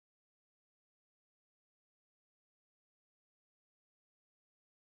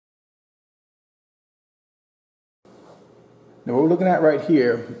Now what we're looking at right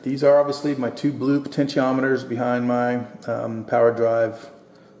here, these are obviously my two blue potentiometers behind my power drive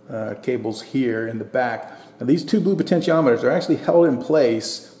cables here in the back. Now these two blue potentiometers are actually held in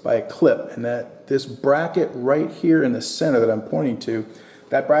place by a clip, and that this bracket right here in the center that I'm pointing to,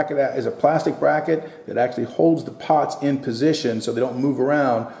 that bracket is a plastic bracket that actually holds the pots in position so they don't move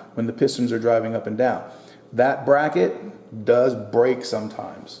around when the pistons are driving up and down. That bracket does break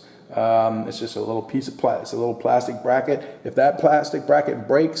sometimes. It's just a little piece of plastic. It's a little plastic bracket. If that plastic bracket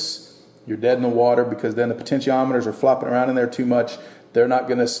breaks, you're dead in the water, because then the potentiometers are flopping around in there too much. They're not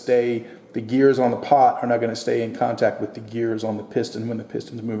going to stay, the gears on the pot are not going to stay in contact with the gears on the piston when the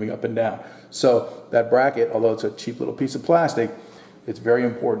piston's moving up and down. So that bracket, although it's a cheap little piece of plastic, it's very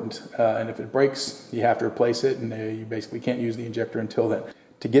important. And if it breaks, you have to replace it, and you basically can't use the injector until then.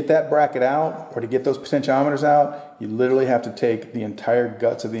 To get that bracket out, or to get those potentiometers out, you literally have to take the entire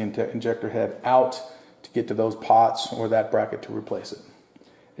guts of the injector head out to get to those pots or that bracket to replace it.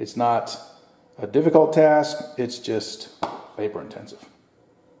 It's not a difficult task, it's just labor intensive.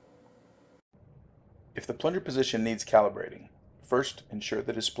 If the plunger position needs calibrating, first ensure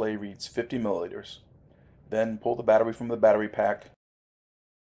the display reads 50 milliliters. Then pull the battery from the battery pack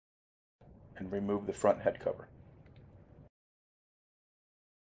and remove the front head cover.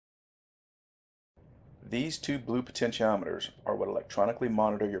 These two blue potentiometers are what electronically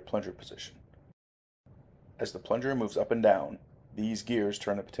monitor your plunger position. As the plunger moves up and down, these gears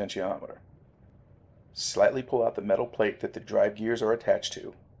turn the potentiometer. Slightly pull out the metal plate that the drive gears are attached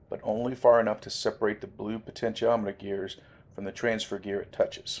to, but only far enough to separate the blue potentiometer gears from the transfer gear it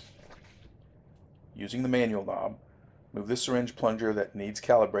touches. Using the manual knob, move the syringe plunger that needs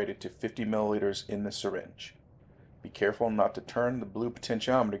calibrated to 50 milliliters in the syringe. Be careful not to turn the blue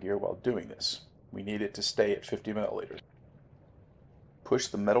potentiometer gear while doing this. We need it to stay at 50 milliliters. Push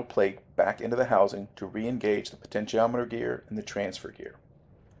the metal plate back into the housing to re-engage the potentiometer gear and the transfer gear.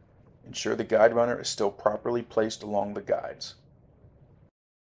 Ensure the guide runner is still properly placed along the guides.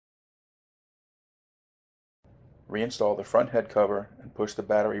 Reinstall the front head cover and push the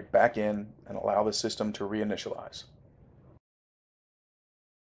battery back in and allow the system to reinitialize.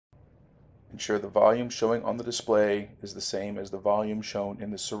 Ensure the volume showing on the display is the same as the volume shown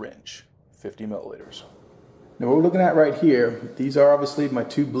in the syringe, 50 milliliters. Now what we're looking at right here, these are obviously my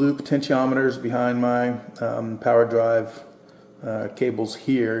two blue potentiometers behind my power drive cables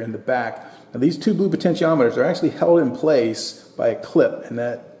here in the back. Now these two blue potentiometers are actually held in place by a clip, and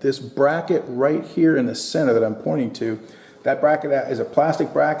that this bracket right here in the center that I'm pointing to, that bracket is a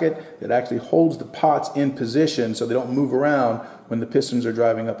plastic bracket that actually holds the pots in position so they don't move around when the pistons are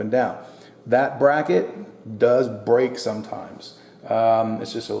driving up and down. That bracket does break sometimes.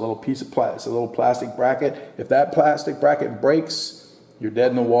 It's just a little piece of plastic. It's a little plastic bracket. If that plastic bracket breaks, you're dead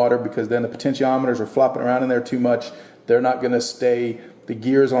in the water, because then the potentiometers are flopping around in there too much. They're not going to stay, the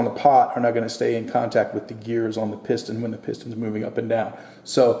gears on the pot are not going to stay in contact with the gears on the piston when the piston's moving up and down.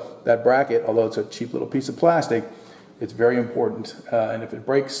 So that bracket, although it's a cheap little piece of plastic, it's very important. And if it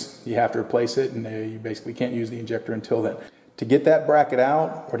breaks, you have to replace it, and you basically can't use the injector until then. To get that bracket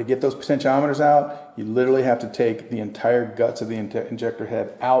out, or to get those potentiometers out, you literally have to take the entire guts of the injector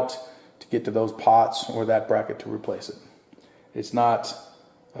head out to get to those pots or that bracket to replace it. It's not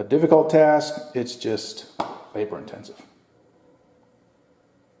a difficult task, it's just labor intensive.